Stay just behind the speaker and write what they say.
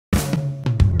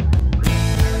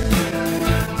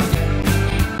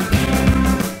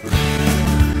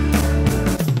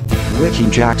Wiki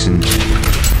Jackson.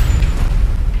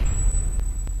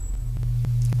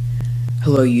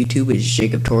 Hello YouTube, it's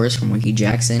Jacob Torres from Wiki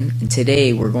Jackson, and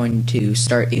today we're going to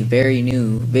start a very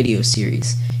new video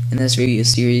series. In this video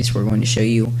series we're going to show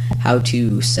you how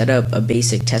to set up a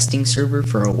basic testing server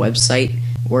for a website.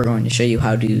 We're going to show you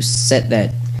how to set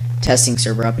that testing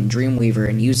server up in Dreamweaver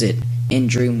and use it in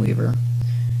Dreamweaver.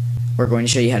 We're going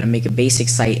to show you how to make a basic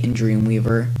site in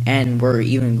Dreamweaver, and we're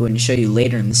even going to show you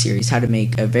later in the series how to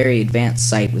make a very advanced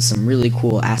site with some really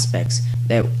cool aspects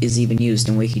that is even used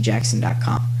in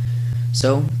wikijackson.com.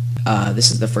 So,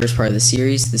 this is the first part of the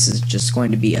series. This is just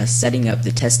going to be us setting up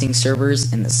the testing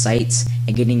servers and the sites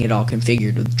and getting it all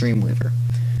configured with Dreamweaver.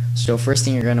 So first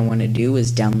thing you're going to want to do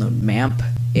is download Mamp.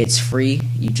 It's free.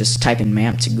 You just type in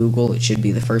Mamp to Google. It should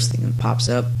be the first thing that pops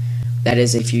up. That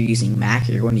is if you're using Mac,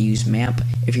 you're going to use Mamp.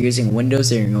 If you're using Windows,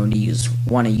 then you're going to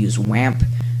want to use WAMP.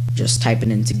 Just type it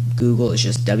into Google. It's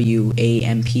just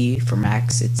W-A-M-P. For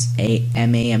Macs, it's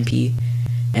M-A-M-P.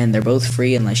 And they're both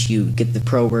free unless you get the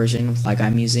pro version like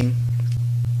I'm using.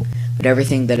 But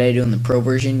everything that I do in the pro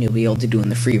version you'll be able to do in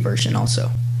the free version also.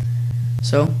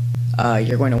 So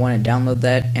you're going to want to download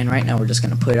that, and right now we're just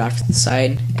going to put it off to the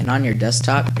side, and on your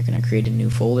desktop you're going to create a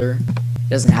new folder. It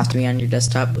doesn't have to be on your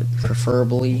desktop, but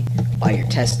preferably while you're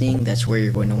testing, that's where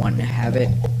you're going to want to have it.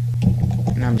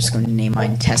 And I'm just going to name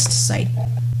mine test site.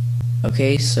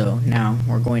 Okay, so now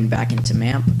we're going back into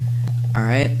Mamp.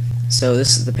 Alright. So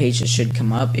this is the page that should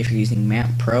come up if you're using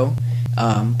Mamp Pro,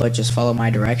 but just follow my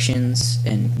directions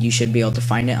and you should be able to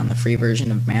find it on the free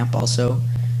version of Mamp also.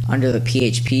 Under the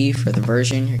PHP for the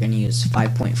version, you're going to use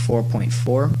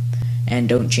 5.4.4, and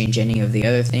don't change any of the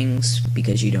other things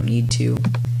because you don't need to.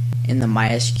 In the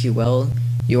MySQL,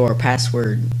 your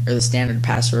password, or the standard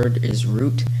password, is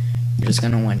root. You're just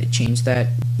going to want to change that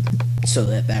so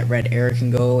that that red error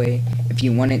can go away. If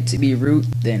you want it to be root,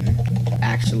 then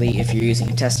actually if you're using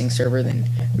a testing server, then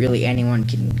really anyone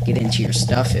can get into your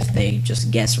stuff if they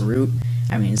just guess root.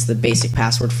 I mean, it's the basic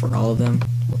password for all of them.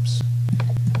 Whoops,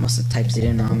 I must have typed it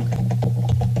in wrong.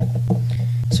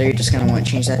 So you're just going to want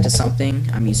to change that to something.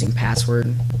 I'm using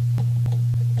password.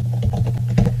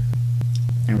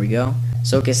 There we go.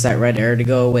 So it gets that red error to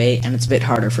go away, and it's a bit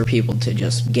harder for people to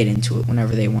just get into it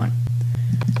whenever they want.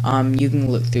 You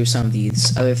can look through some of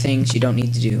these other things. You don't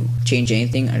need to change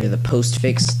anything under the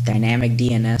postfix, dynamic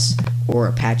DNS, or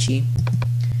Apache.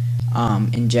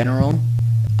 In general,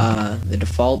 the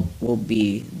default will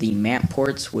be the Mamp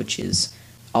ports, which is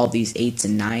all these 8s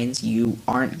and 9s. You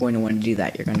aren't going to want to do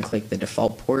that. You're going to click the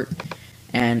default port.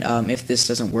 And if this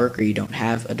doesn't work or you don't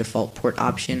have a default port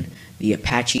option, the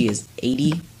Apache is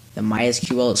 80, the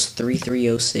MySQL is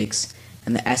 3306,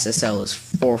 and the SSL is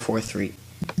 443.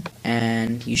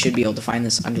 And you should be able to find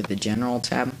this under the General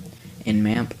tab in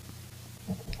Mamp.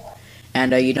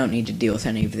 And you don't need to deal with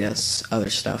any of this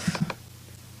other stuff.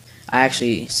 I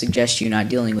actually suggest you not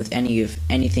dealing with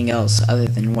anything else other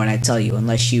than what I tell you,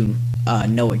 unless you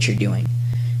know what you're doing.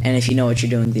 And if you know what you're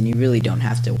doing, then you really don't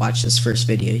have to watch this first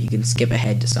video. You can skip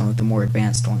ahead to some of the more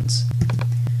advanced ones.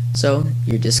 So,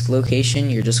 your disk location,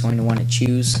 you're just going to want to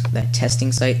choose that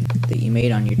testing site that you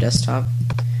made on your desktop.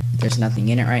 There's nothing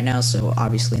in it right now, so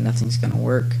obviously nothing's going to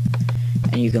work.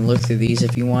 And you can look through these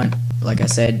if you want. Like I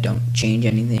said, don't change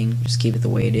anything, just keep it the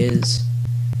way it is.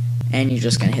 And you're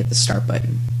just going to hit the start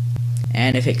button.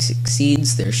 And if it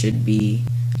succeeds, there should be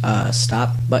a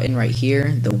stop button right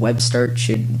here. The web start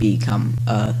should become,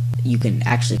 you can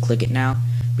actually click it now,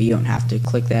 but you don't have to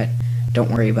click that.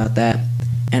 Don't worry about that.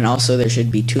 And also there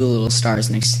should be 2 little stars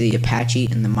next to the Apache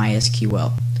and the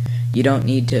MySQL. You don't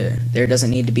need to, there doesn't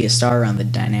need to be a star around the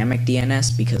dynamic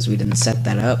DNS because we didn't set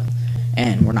that up,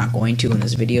 and we're not going to in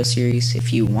this video series.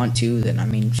 If you want to, then I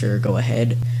mean, sure, go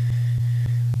ahead.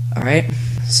 Alright,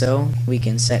 so we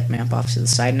can set Mamp off to the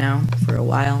side now for a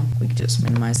while. We can just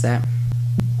minimize that.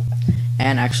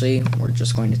 And actually, we're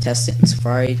just going to test it in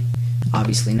Safari.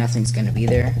 Obviously, nothing's going to be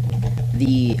there.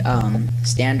 The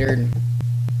standard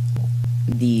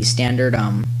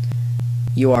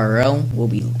URL will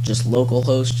be just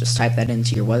localhost. Just type that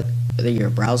into your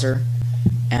browser,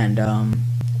 and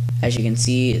as you can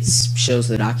see, it shows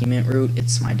the document root.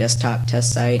 It's my desktop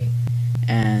test site,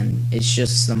 and it's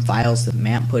just some files that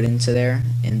Mamp put into there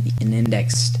and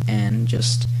indexed, and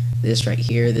just this right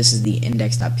here. This is the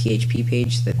index.php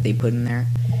page that they put in there,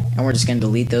 and we're just going to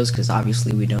delete those because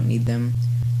obviously we don't need them.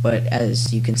 But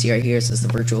as you can see right here, it says the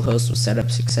virtual host was set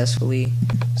up successfully,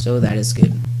 so that is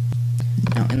good.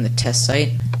 Now in the test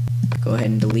site, go ahead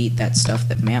and delete that stuff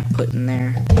that Mamp put in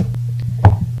there.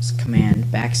 Just command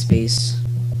backspace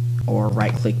or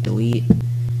right click delete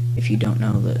if you don't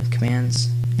know the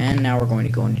commands. And now we're going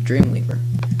to go into Dreamweaver.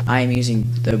 I am using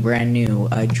the brand new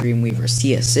Dreamweaver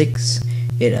CS6.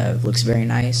 It looks very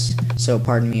nice, so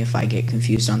pardon me if I get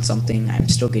confused on something. I'm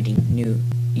still getting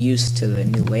used to the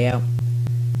new layout.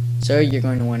 So you're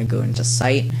going to want to go into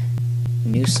Site,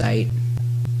 New Site,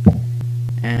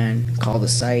 and call the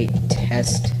site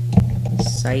Test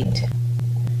Site.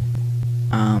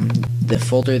 The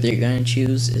folder that you're going to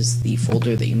choose is the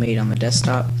folder that you made on the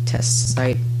desktop, Test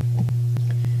Site.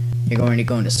 You're going to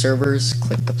go into Servers,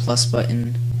 click the plus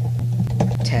button,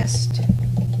 Test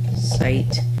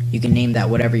Site. You can name that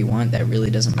whatever you want, that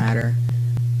really doesn't matter.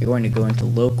 You're going to go into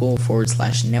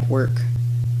local/network,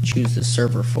 choose the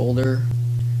server folder,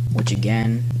 which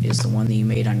again is the one that you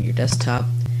made on your desktop,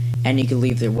 and you can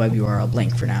leave the web URL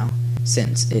blank for now,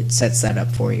 since it sets that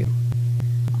up for you.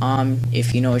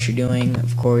 If you know what you're doing,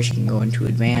 of course, you can go into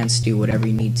advanced, do whatever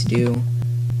you need to do.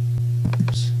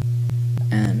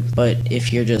 But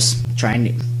if you're just trying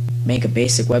to make a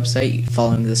basic website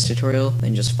following this tutorial,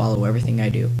 then just follow everything I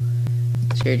do.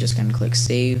 So you're just going to click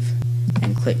Save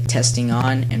and click Testing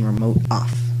On and Remote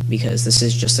Off, because this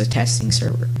is just a testing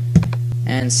server.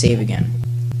 And save again.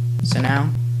 So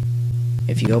now,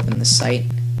 if you open the site,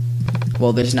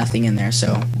 well, there's nothing in there,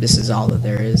 so this is all that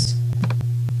there is.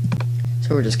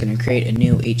 So we're just going to create a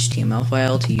new HTML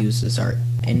file to use as our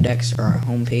index or our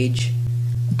home page.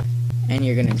 And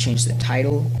you're going to change the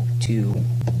title to,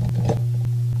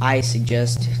 I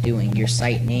suggest doing your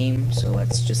site name. So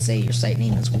let's just say your site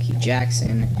name is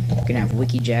WikiJackson. You can have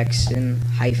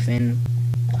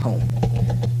WikiJackson-home,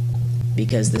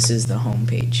 because this is the home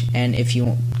page. And if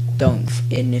you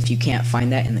can't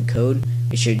find that in the code,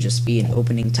 it should just be an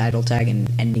opening title tag and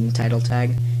ending title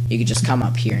tag. You could just come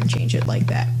up here and change it like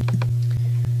that.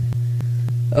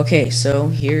 Okay, so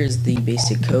here's the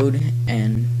basic code,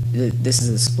 and this is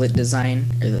the split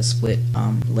design, or the split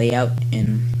layout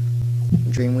in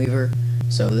Dreamweaver.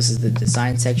 So this is the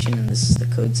design section and this is the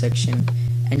code section.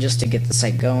 And just to get the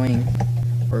site going,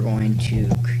 we're going to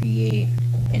create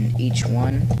an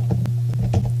H1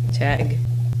 tag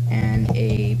and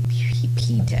a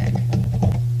PP tag.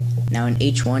 Now an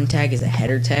H1 tag is a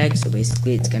header tag, so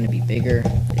basically it's going to be bigger.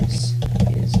 This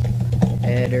is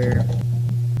header,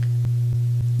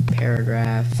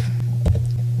 paragraph.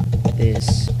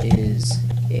 This is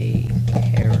a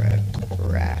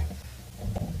paragraph.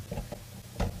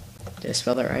 Did I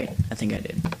spell that right? I think I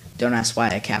did. Don't ask why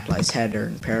I capitalized header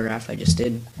and paragraph, I just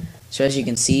did. So as you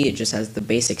can see, it just has the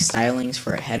basic stylings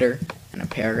for a header and a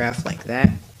paragraph like that.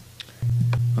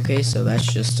 Okay, so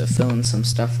that's just to fill in some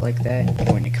stuff like that. I'm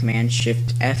going to Command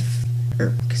Shift S,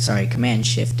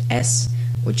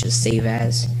 which is save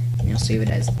as, and you'll save it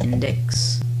as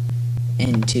index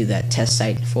into that test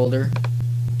site folder.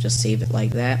 Just save it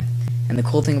like that. And the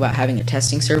cool thing about having a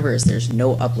testing server is there's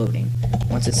no uploading.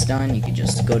 Once it's done, you can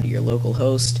just go to your local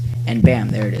host, and bam,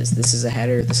 there it is. This is a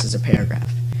header, this is a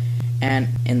paragraph. And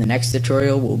in the next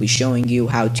tutorial, we'll be showing you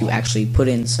how to actually put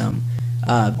in some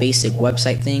basic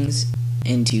website things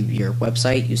into your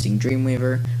website using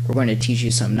Dreamweaver. We're going to teach you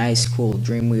some nice, cool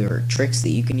Dreamweaver tricks that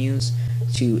you can use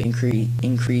to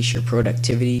increase your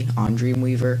productivity on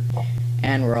Dreamweaver.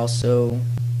 And we're also,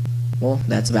 well,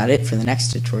 that's about it for the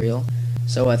next tutorial.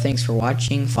 So thanks for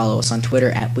watching. Follow us on Twitter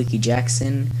at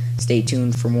WikiJackson. Stay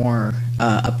tuned for more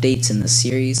updates in the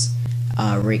series.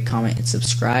 Rate, comment, and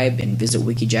subscribe, and visit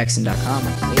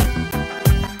wikijackson.com.